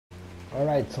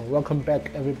Alright, so welcome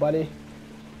back everybody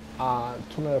to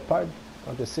another part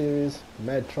of the series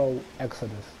Metro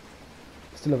Exodus.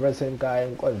 Still the very same guy,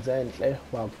 Nkonzenhle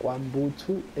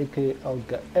Mbuthu, aka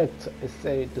Elgaector,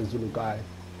 aka the Zulu guy.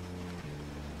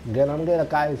 Again,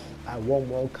 guys, I warm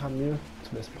welcome you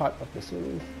to this part of the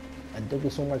series and thank you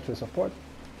so much for your support.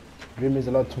 It really means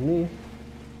a lot to me.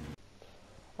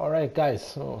 Alright guys,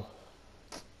 so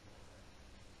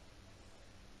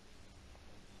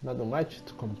not much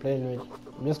to complain with.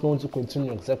 I'm just going to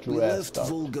continue exactly where I left stopped.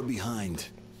 Volga behind.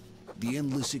 The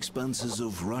endless expanses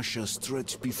of Russia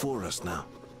stretched before us now.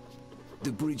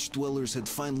 The bridge dwellers had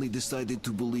finally decided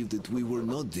to believe that we were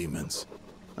not demons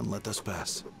and let us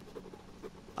pass.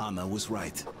 Anna was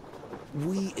right.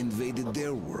 We invaded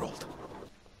their world.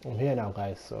 I'm here now,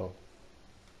 guys, so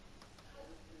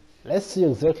let's see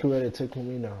exactly where they're taking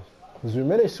me now. Because we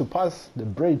managed to pass the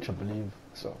bridge, I believe.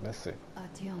 So let's see.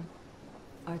 Artyom.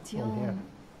 Oh, yeah. Artyom.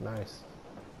 Nice.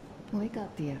 Wake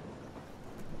up, dear.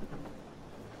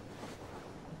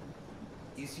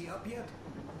 Is he up yet?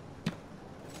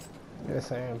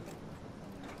 Yes, I am.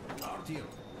 Artyom,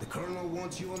 the colonel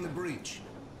wants you on the breach.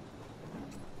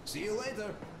 See you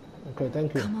later. Okay,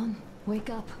 thank you. Come on, wake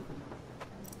up.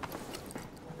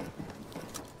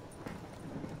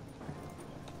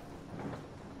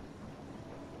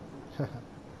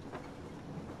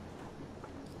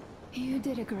 You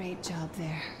did a great job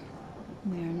there.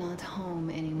 We're not home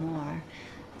anymore,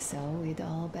 so we'd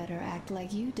all better act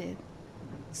like you did.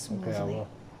 Smoothly. Okay, I will.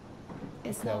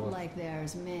 It's Okay, I not will. like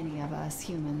there's many of us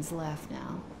humans left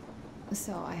now.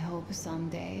 So I hope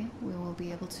someday we will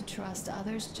be able to trust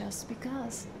others just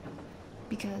because.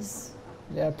 Because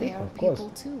Yeah, they people, are of course. people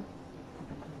too.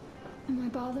 Am I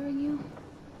bothering you?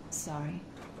 Sorry,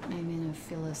 I'm in a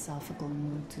philosophical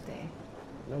mood today.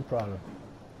 No problem.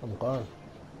 I'm gone.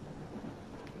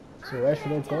 So where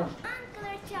should I go? Uncle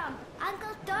Artyom,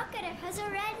 Uncle Tokarev has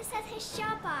already set his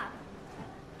shop up.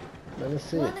 Let me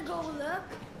see. Wanna go look?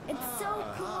 It's so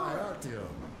cool. Hi, Artyom.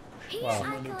 Here, Wow.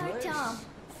 Uncle Artyom.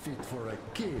 Fit for a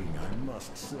king, I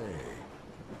must say.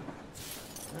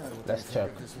 Let's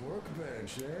check. This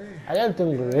workbench, eh? I don't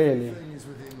think really Everything is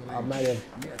within I reach, might have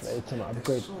yet made some there's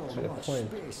upgrade so to the much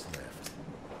point. space left.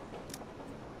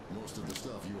 Most of the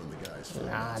stuff you and the guys found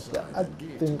Nah, outside I and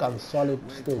gave think to I'm me solid,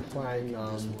 went still into fine.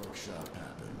 making this workshop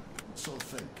happen. So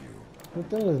thank you. The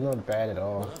thing is not bad at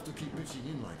all. We'll have to keep pitching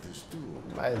in like this too.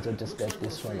 Might as well just Looks get like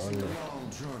this we're one facing only. a long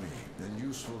journey, and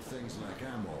useful things like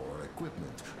ammo or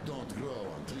equipment don't grow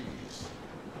on trees.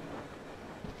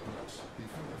 Plus,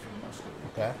 before from Moscow.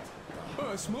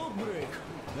 Okay. A smoke break.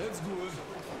 That's good.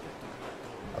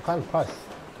 I can't pass.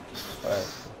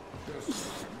 Alright.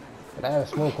 But I have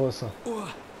smoke also.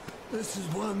 Oh, this is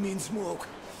one mean smoke.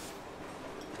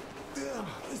 Damn,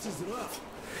 this is rough.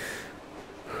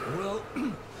 Well,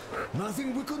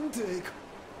 nothing we couldn't take.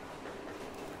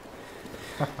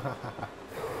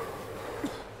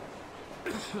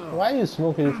 Why are you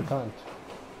smoking if you can't?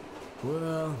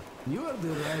 Well, you are the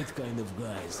right kind of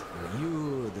guys.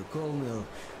 You, the Colonel,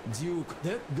 Duke,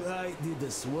 that guy did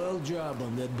a swell job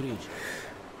on that bridge.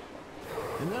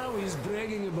 And now he's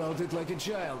bragging about it like a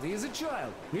child. He is a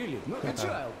child, really, not a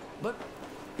child, but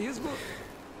he's good.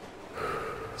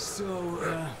 So,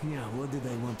 yeah, what did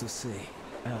I want to say?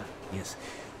 Yes.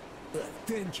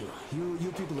 Thank you.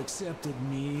 You people accepted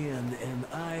me, and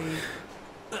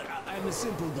I'm a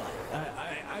simple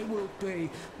guy. I will pay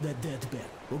that debt back,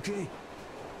 okay?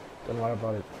 Don't worry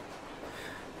about it.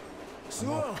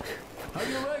 So, how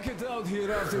do you like it out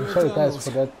here after I'm your sorry guys tunnels?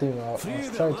 for that thing. I was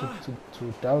Freedom, trying huh?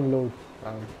 to download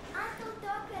Uncle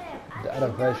Tokarev. the other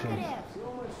version.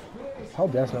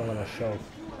 Hope that's not gonna show.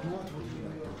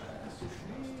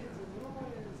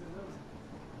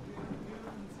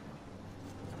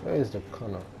 Where is the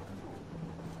colonel?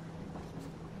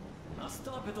 Now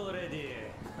stop it already!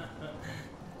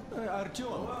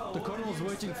 Artyom, the colonel's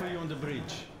waiting for you on the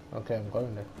bridge. Okay, I'm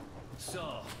going there.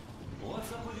 So,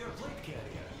 what's up with your plate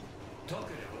carrier?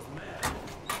 Tokarev was mad.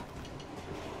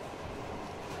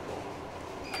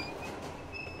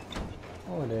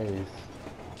 Oh, there it is.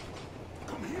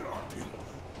 Come here, Artyom.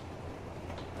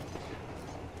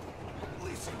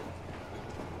 Listen.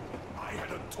 I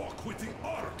had a talk with the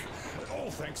Ark.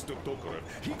 All thanks to Tokarev.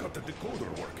 He got the decoder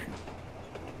working.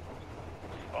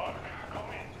 Ark, come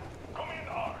in. Come in,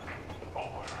 Ark.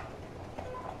 Over.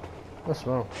 What's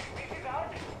wrong? This is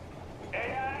Ark.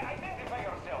 Identify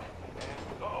yourself.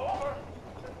 Over.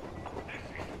 This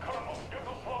is Colonel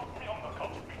Sviatoslav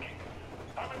Melnikov speaking.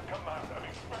 I'm in command of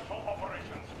a special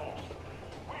operations force.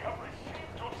 We have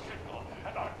received your signal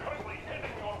and are currently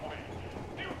heading your way.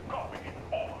 Do you copy?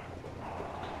 Over.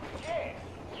 Yes.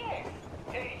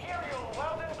 Hear you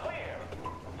loud and clear.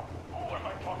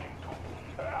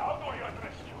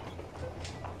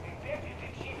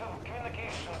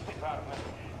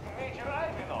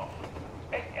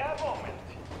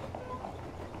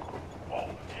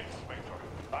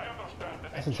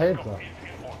 That's a tape though.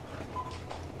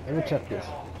 Let me check this.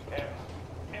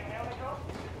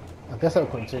 I guess I'll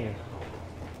continue.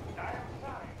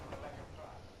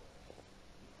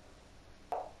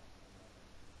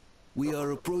 We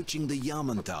are approaching the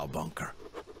Yamantau bunker,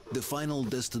 the final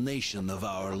destination of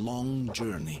our long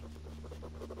journey.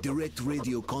 Direct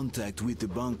radio contact with the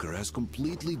bunker has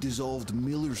completely dissolved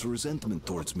Miller's resentment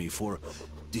towards me for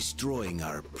destroying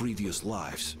our previous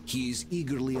lives. He is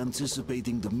eagerly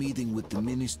anticipating the meeting with the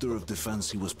Minister of Defense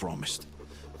he was promised.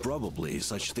 Probably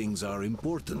such things are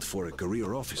important for a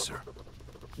career officer.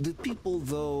 The people,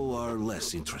 though, are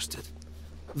less interested.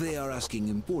 They are asking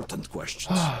important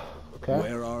questions. Okay.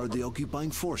 Where are the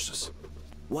occupying forces?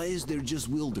 Why is there just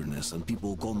wilderness and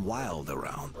people gone wild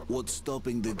around? What's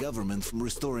stopping the government from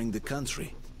restoring the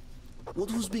country?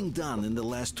 What was being done in the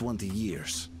last 20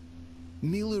 years?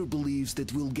 Miller believes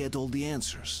that we'll get all the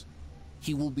answers.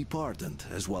 He will be pardoned,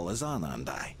 as well as Anna and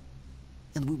I.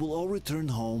 And we will all return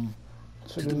home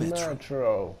to the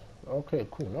metro. Okay,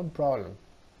 cool, no problem.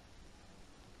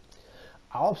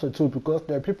 I hope so too, because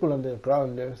there are people on the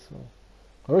ground there, so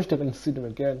I wish they can see them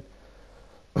again.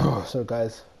 So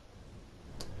guys,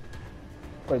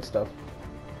 great stuff.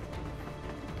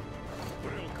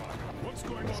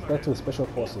 Let's back to the special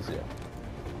forces here.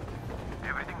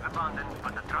 Everything's abandoned,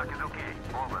 but the truck is okay.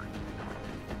 Over.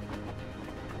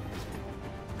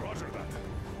 Roger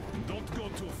that. Don't go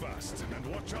too fast, and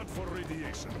watch out for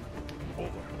radiation.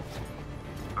 Over.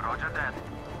 Roger that.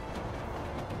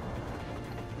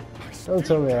 Don't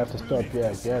tell me I have to stop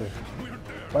here again.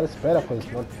 But it's better because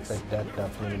it's not like that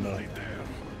tough anymore.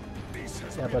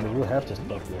 Yeah, but we'll have to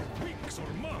stop here.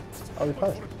 Oh, we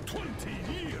passed. 20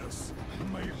 years.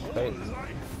 My whole Great.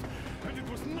 life. And it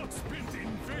was not spent in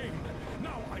vain.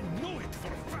 Now I know it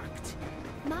for a fact.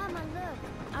 Mama, look.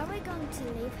 Are we going to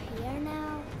live here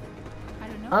now? I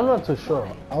don't know. I'm not too sure.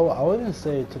 I wouldn't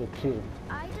say to the kid.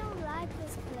 I don't like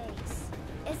this place.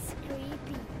 It's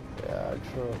creepy. Yeah,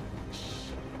 true.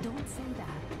 Don't say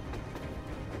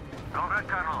that. All right,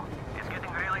 Colonel. It's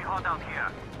getting really hot out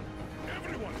here.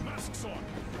 Everyone, masks on.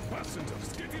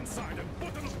 Passengers, get inside and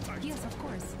button up tight. Yes, of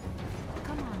course.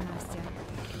 Come on, Master.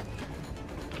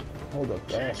 Hold up,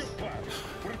 guys. Change of plan.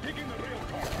 We're taking the rail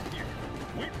car up here.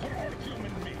 Wait for Artyom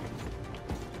and me.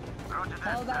 Roger that,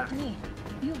 How about sir. me?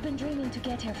 You've been dreaming to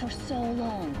get here for so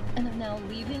long, and are now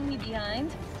leaving me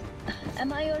behind?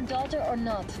 Am I your daughter or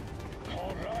not?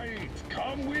 All right,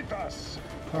 come with us.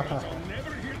 Or else I'll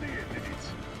never hear the end of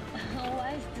it. A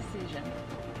wise decision.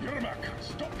 Yermak,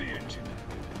 stop the engine.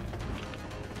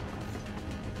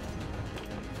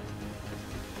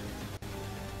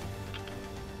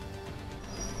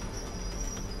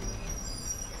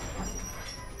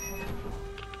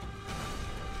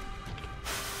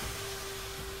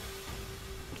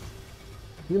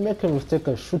 You make a mistake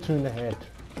and shoot you in the head.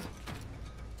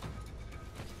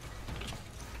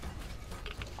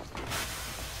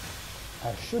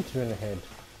 I shoot you in the head.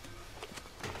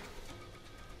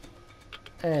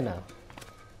 And now.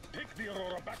 Take the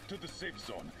Aurora back to the safe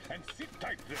zone and sit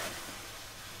tight there.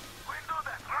 We'll do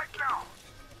that right now.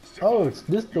 Oh, it's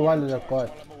this the one that I got.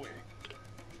 While I'm away.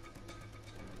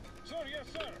 Sir, yes,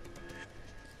 sir.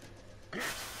 Great.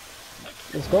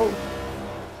 Let's go.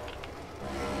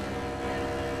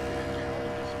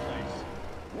 This place.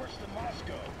 Worse than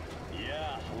Moscow.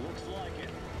 Yeah, looks like it.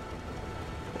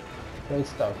 Great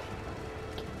stuff.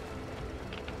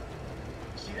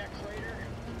 See that crater?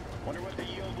 Wonder what the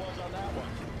yield was on that one.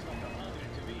 It's not the hundred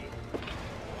to be.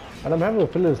 And I'm having a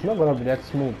feeling it's not gonna be that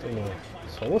smooth anyway.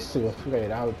 So we'll see, we'll figure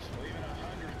it out. Well, even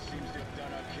 100 seems to have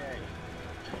done okay.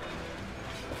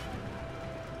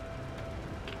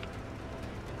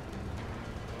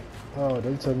 Oh,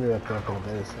 don't tell me we're back on the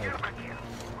other side. Yermak here.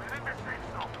 We're in the safe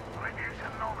zone.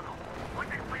 Radiation nominal.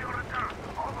 Waiting for your return.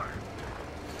 Over.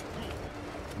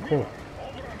 Cool.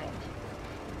 Over and out.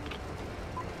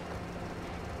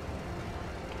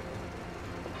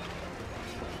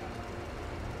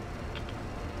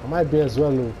 I might be as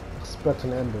well to expect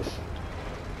an ambush.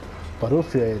 But we'll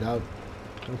figure it out.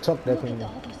 We'll talk that Look when at we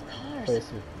all those cars. face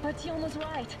it. Artyom was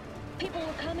right. People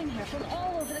were coming here from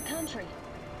all over the country.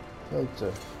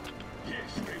 Filter.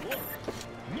 Yes, they were.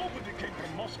 Nobody came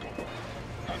from Moscow.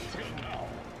 Until now.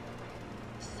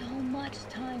 So much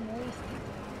time wasted.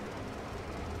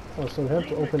 Oh, so we have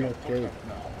to We'll open make that up for gate. that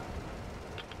now.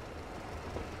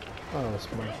 Oh,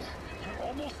 smart. We're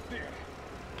almost there.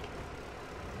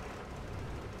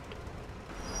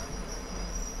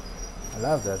 I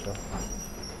love that though.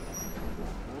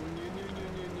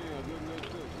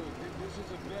 This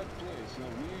is a bad place. Now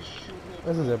we shouldn't have...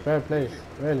 This is a bad place,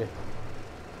 really.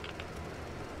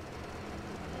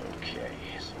 Okay,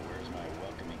 so where's my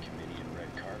welcoming committee in red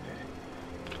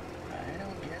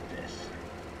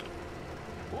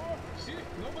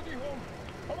me home.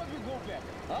 How about we go back?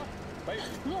 Huh? Baby.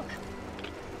 Look!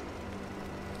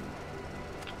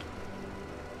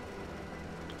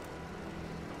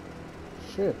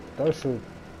 Shit, don't shoot.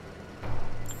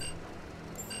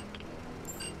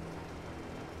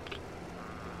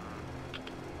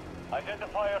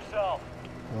 Identify yourself.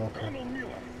 Okay. Colonel Miller,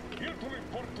 here to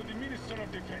report to the Minister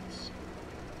of Defense.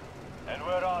 And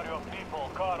where are your people,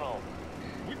 Colonel?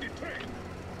 With the train.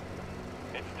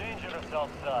 It's dangerous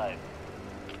outside.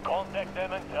 Contact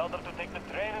them and tell them to take the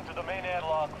train into the main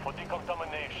airlock for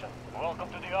decontamination. Welcome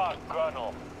to the Ark,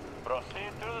 Colonel.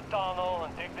 Proceed through the tunnel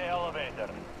and take the elevator.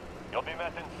 You'll be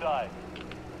met inside.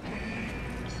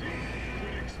 See,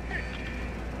 we expect.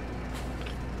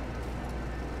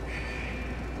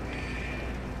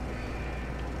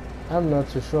 I'm not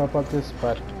too sure about this,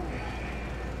 but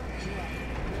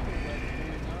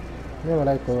never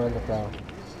like going underground.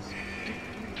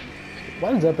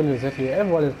 What is happening exactly?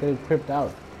 Everyone is getting creeped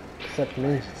out, except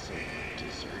me.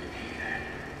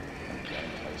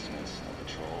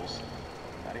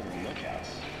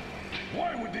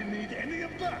 Why would they need any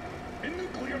of that? A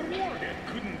nuclear warhead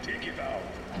couldn't take it out.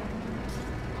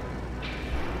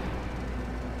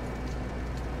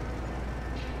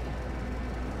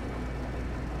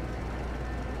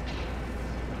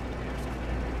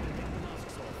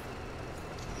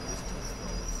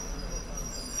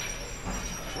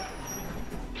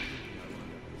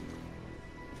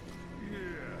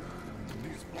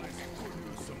 These places could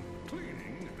use some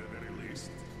cleaning at the very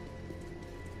least.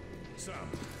 Sam,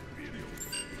 video.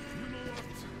 You know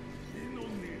what? Ain't no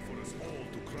need for us all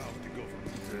to crowd the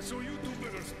government. So you two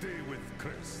better stay with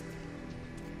Crest.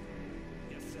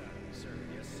 Yes, sir. Sir,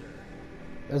 yes, sir.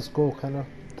 Let's go, kinda.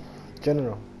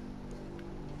 General.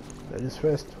 Ladies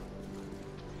first.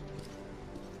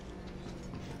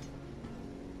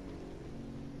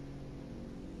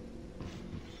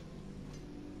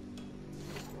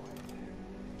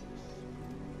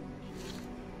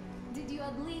 Did you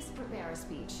at least prepare a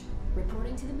speech?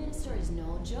 Reporting to the minister is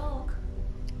no joke.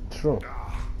 True.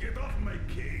 Ah, get off my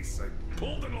case. I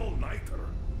pulled an all-nighter.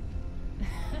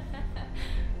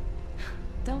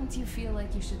 Don't you feel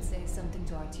like you should say something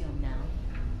to Artyom now?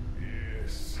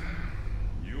 Yes.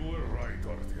 You were right,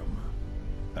 Artyom.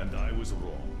 And I was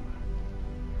wrong.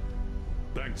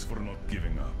 Thanks for not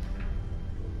giving up.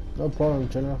 No problem,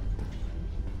 General.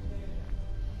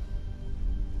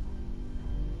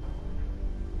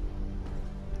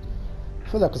 I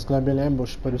feel like it's gonna be an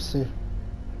ambush, but we'll see.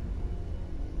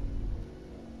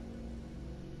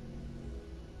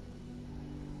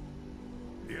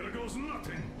 Here goes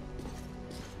nothing.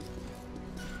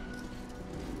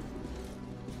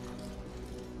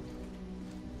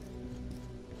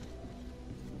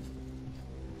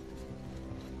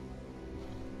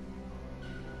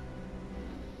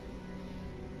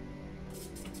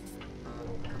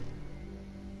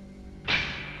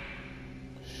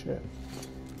 Shit.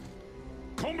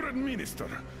 Comrade Minister,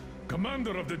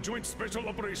 Commander of the Joint Special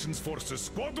Operations Forces,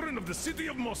 Squadron of the City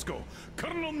of Moscow,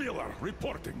 Colonel Miller,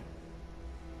 reporting.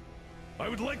 I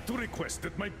would like to request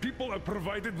that my people are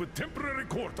provided with temporary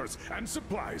quarters and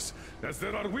supplies, as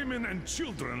there are women and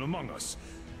children among us.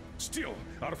 Still,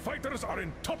 our fighters are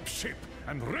in top shape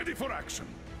and ready for action.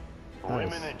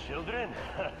 Women and children?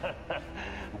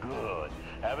 Good.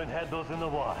 Haven't had those in a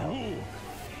while. Who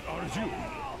are you?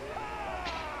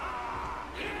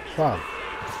 Fuck.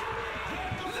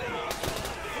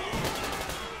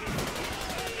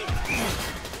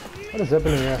 What is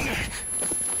happening here?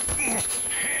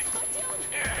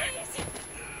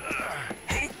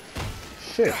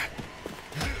 Shit.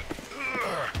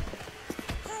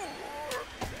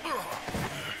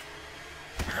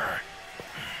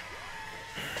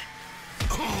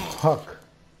 Fuck.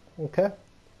 Okay.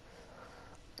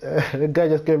 The guy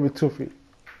just gave me 2 feet.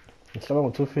 I'm struggling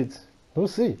with 2 feet. We'll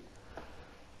see.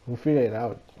 We'll figure it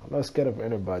out. I'm not scared of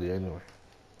anybody anyway.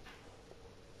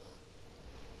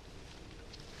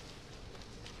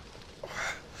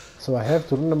 So I have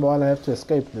to, number one, I have to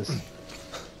escape this.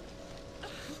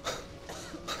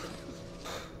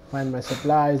 Find my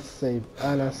supplies, save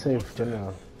Anna, save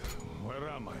General. Where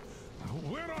am I?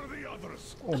 Where are the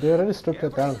others? Oh, they already stripped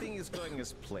it down. Everything is going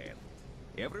as planned.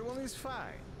 Everyone is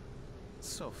fine.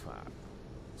 So far.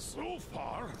 So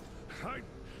far,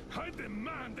 I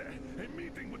demand a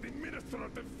meeting with the Minister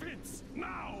of Defense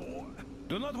now.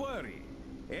 Do not worry.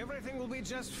 Everything will be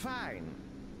just fine.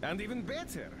 And even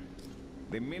better.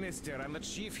 The Minister and the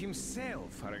Chief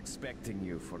himself are expecting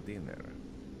you for dinner.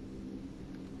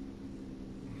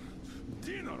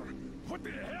 Dinner? What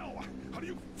the hell? Are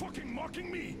you fucking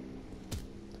mocking me?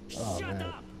 Oh, Shut man.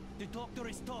 up! The doctor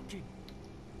is talking.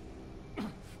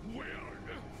 Where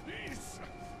is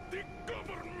the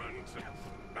government.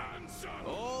 Answer.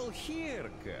 All here,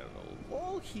 Colonel.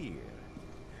 All here.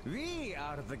 We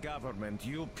are the government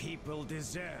you people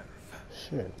deserve.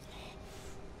 Shit.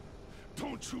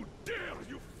 Don't you dare,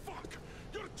 you fuck!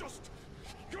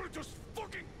 You're just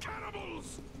fucking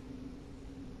cannibals!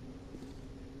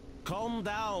 Calm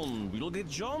down. We'll get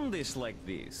jaundice like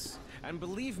this. And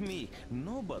believe me,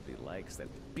 nobody likes that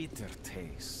bitter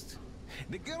taste.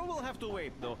 The girl will have to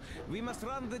wait, though. We must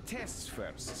run the tests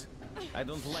first. I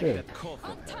don't like that cough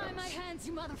of Untie my hers. hands,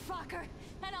 you motherfucker,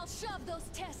 and I'll shove those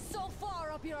tests so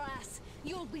far up your ass,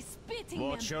 you'll be spitting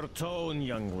Watch them. your tone,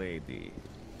 young lady.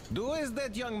 Do as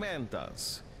that young man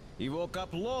does. He woke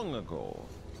up long ago,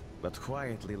 but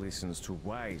quietly listens to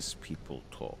wise people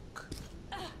talk.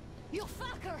 You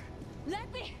fucker! Let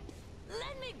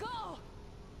me go!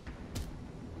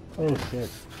 Oh shit.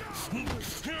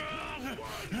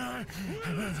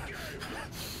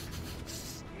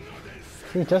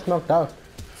 He just knocked out.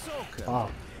 So, Wow.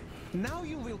 now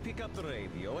you will pick up the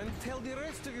radio and tell the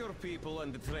rest of your people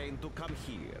on the train to come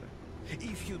here.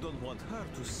 If you don't want her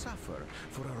to suffer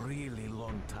for a really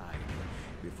long time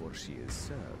before she is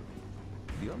served.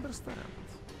 Do you understand?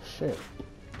 Shit.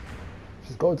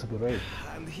 She's going to be raped.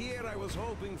 And here I was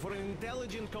hoping for an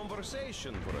intelligent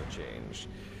conversation for a change.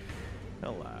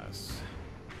 Alas.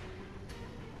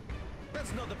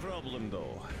 That's not a problem,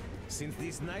 though, since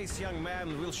this nice young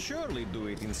man will surely do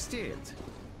it instead.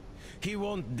 He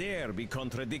won't dare be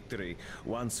contradictory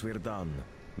once we're done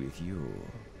with you.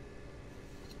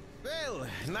 Well,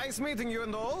 nice meeting you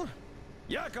and all.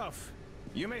 Yakov,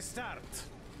 you may start.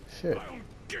 Shit. I'll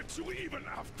get you even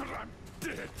after I'm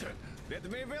dead. That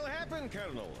may well happen,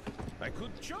 Colonel. I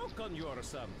could choke on you or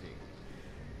something.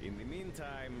 In the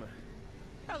meantime,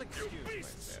 I'll excuse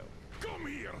myself. Come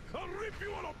here! I'll rip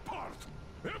you all apart!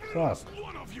 Every Fuck. last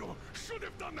one of you should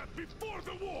have done that before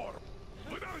the war!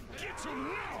 But I'll get you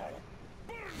now!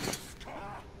 Burn this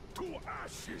car to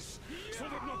ashes! So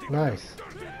that not even Nice.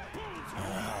 dirty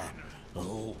bones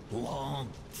A long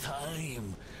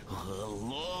time. A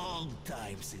long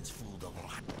time since food of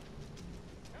rat.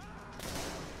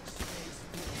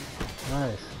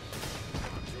 Nice.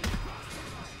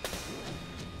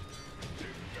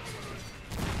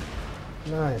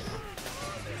 Nice.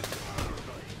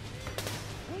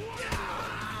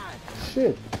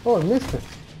 Shit. Oh, I missed it.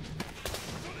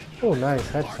 Oh, nice.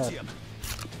 Headshot.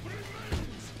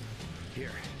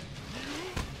 Here.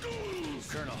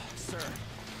 Colonel, sir,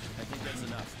 I think that's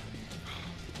enough.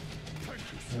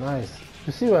 Nice.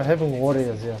 You see, we're having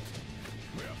warriors here.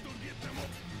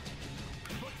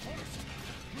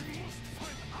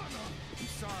 I'm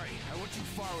sorry, I went too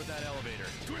far with that elevator.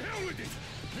 To hell with it!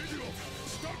 Idiot!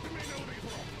 Start the main elevator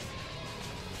up!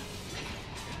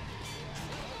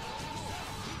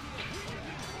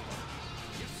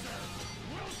 Yes, sir!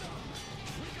 Well done!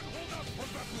 We can hold out for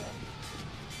that long!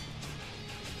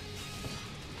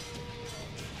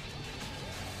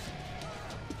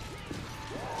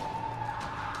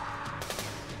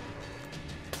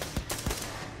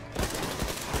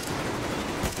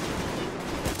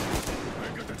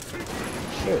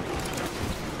 Shit.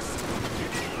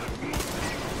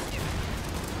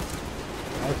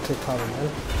 That's too common,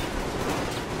 man.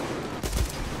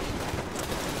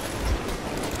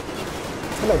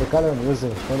 I feel like the gun I'm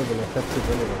using is not even effective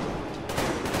anyway.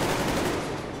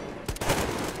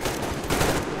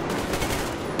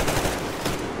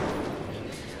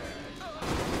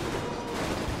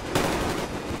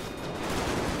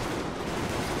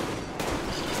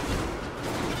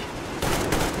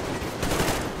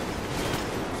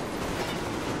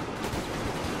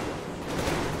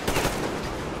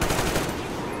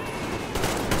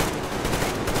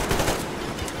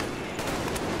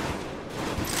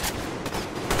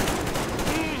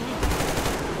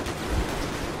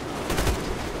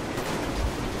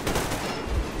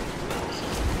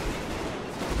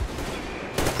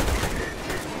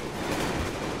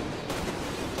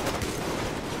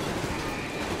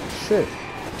 Shit.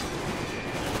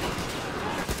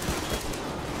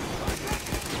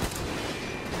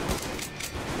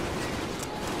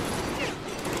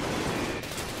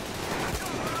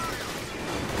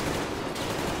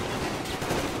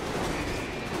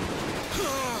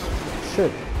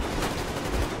 Shit.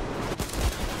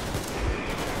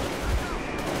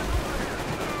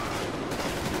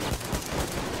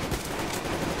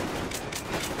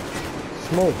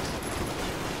 Smoked.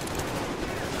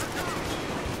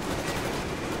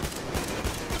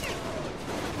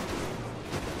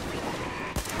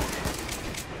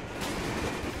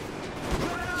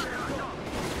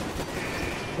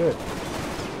 Shit.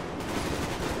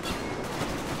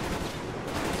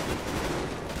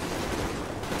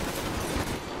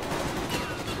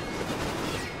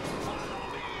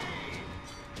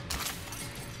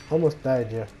 Almost died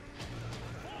here.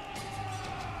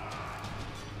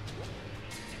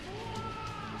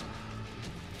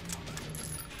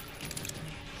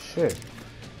 Shit.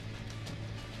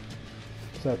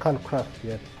 So I can't craft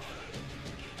yet.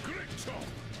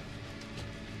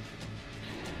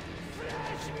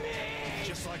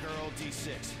 Just like our old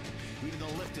D6. Even the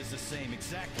lift is the same,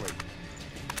 exactly.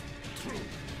 True.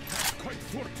 That's quite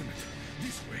fortunate.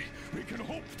 This way, we can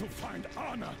hope to find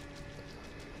Anna.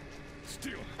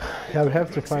 Still, yeah, we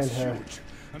have to find her. Huge,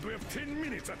 and we have 10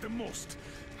 minutes at the most.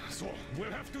 So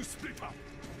we'll have to split up.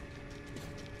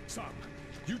 Sam,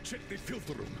 you check the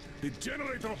filter room, the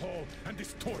generator hall, and the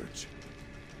storage.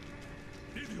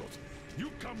 Idiot, you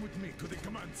come with me to the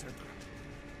command center.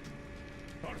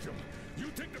 Artyom, you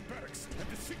take the barracks and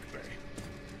the sick bay.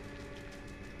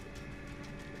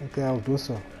 Okay, I'll do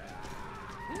so.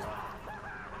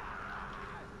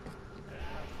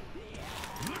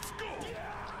 Let's go!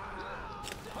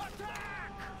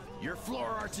 Your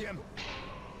floor, Artyom.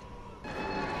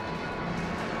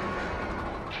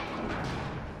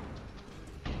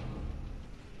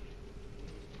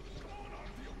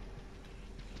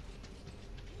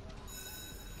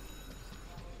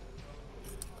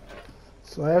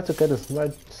 So I have to get as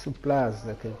much supplies as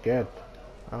I can get.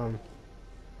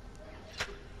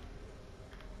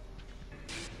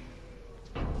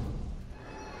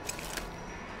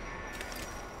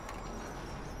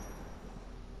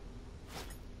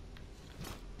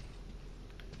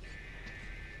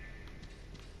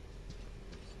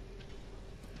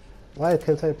 Why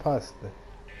can't I pass this?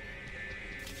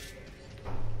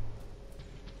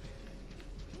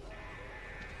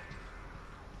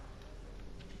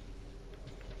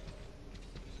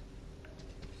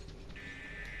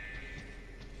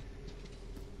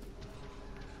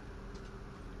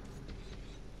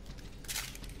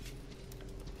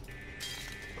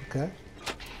 Okay.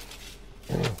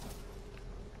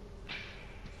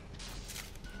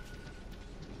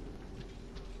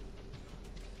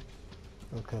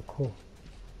 Okay, cool.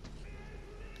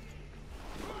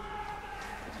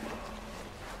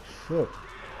 Shit.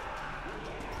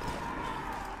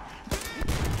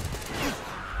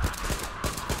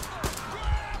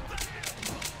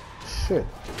 Shit.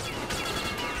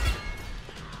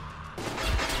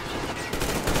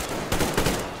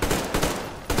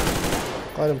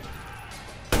 Got him.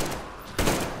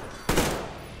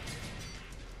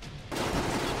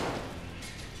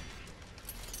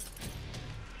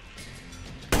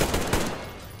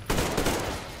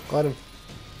 Got him.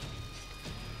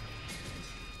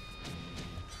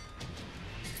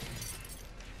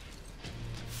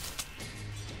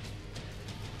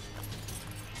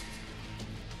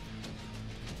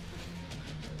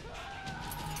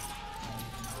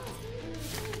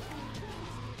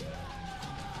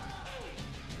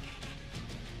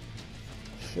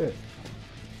 Shit.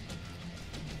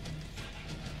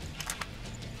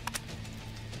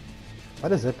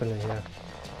 What is happening here?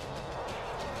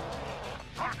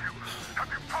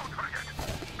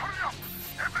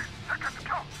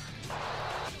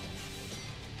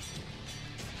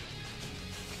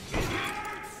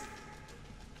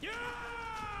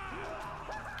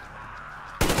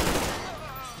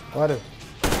 Got him.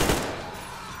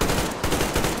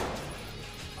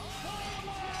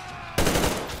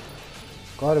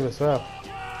 Got him as well.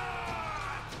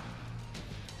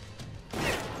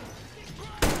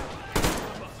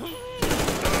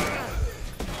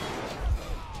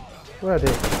 Where are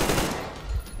they?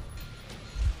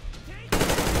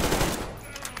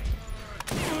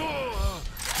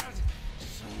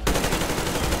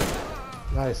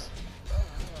 Nice.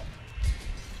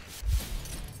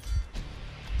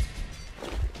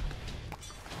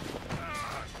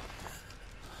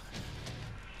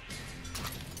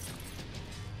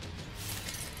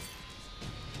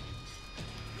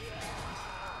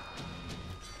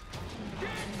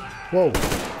 Whoa.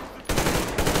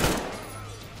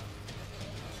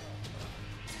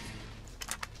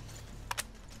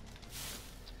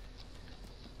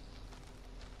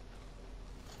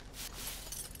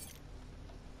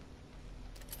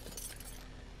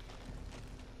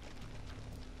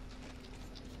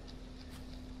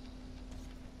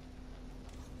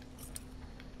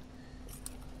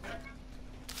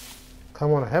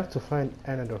 Come on, I have to find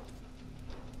Anador.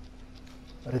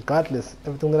 Regardless,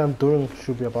 everything that I'm doing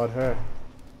should be about her.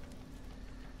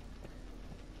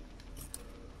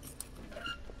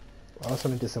 I also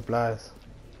need the supplies.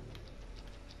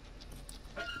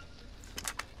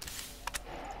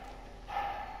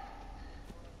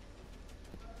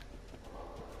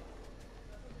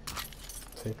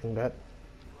 Taking that.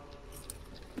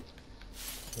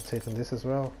 I'm taking this as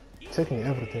well. Taking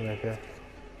everything right here.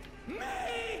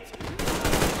 Mate!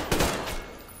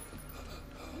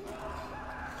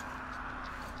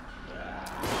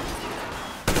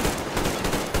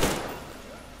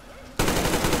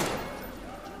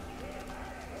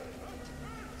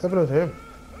 What's happening to him?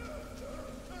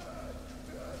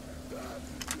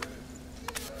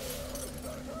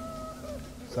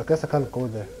 So I guess I can't go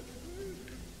there.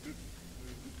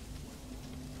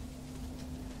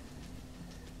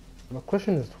 My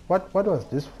question is, what was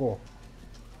this for?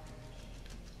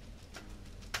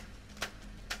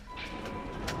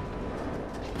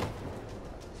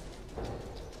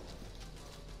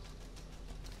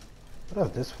 What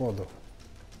was this for though?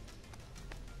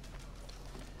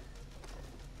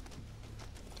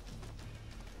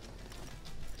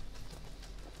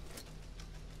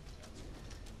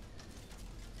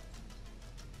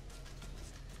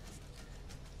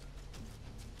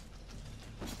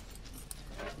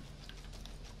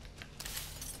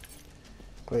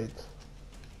 Great.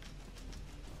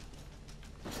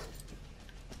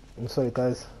 I'm sorry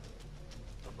guys.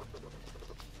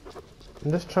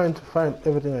 I'm just trying to find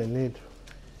everything I need.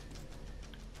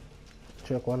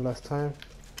 Check one last time.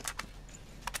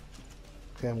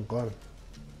 Okay, I'm gone.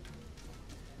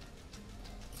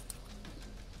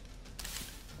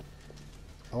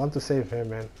 I want to save her,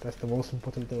 man. That's the most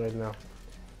important thing right now.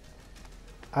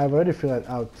 I've already figured it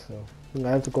out, so I think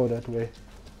I have to go that way.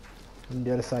 On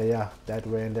the other side, yeah, that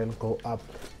way, and then go up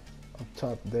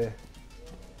top there.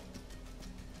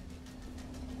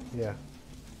 Yeah.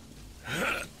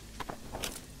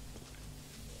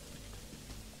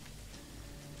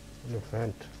 An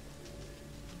event.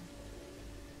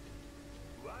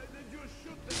 Why did you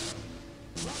shoot them?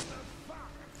 What the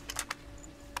fuck?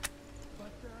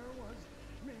 But there was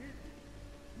me,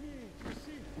 you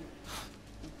see.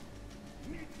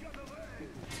 Meat got away.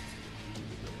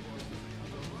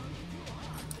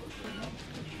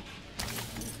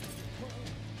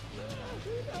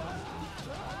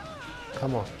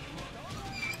 Come on.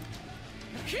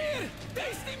 Here!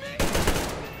 Tasty me!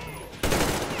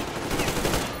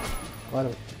 Got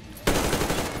him.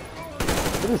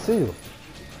 Didn't see you.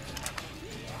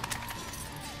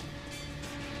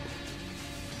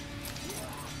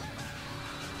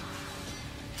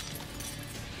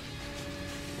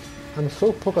 I'm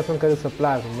so focused on getting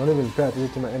supplies, I'm not even paying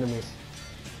attention to my enemies.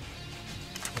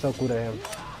 That's how good I am.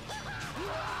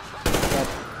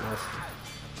 Nice.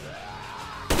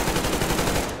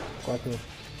 Got me.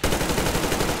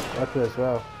 Got you as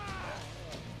well.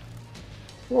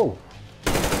 Whoa.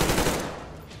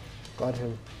 Got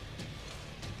him.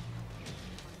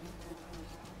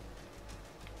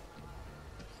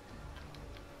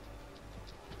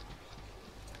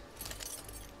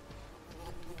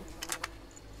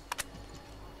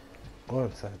 Go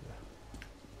inside there.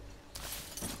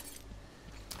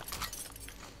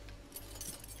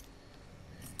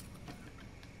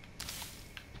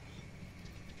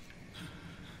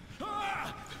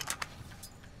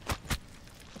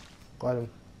 Got him.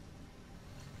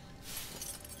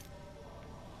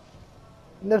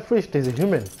 In that fish there's a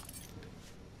human.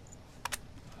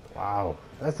 Wow,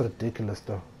 that's ridiculous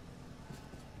though.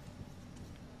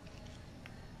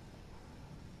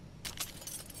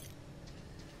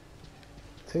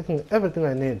 Taking everything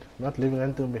I need, not leaving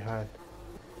anything behind.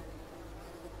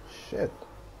 Shit.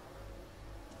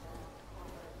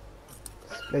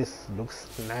 This place looks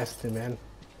nasty, man.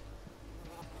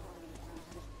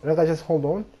 Like I just hold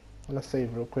on. I'm gonna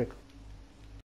save real quick.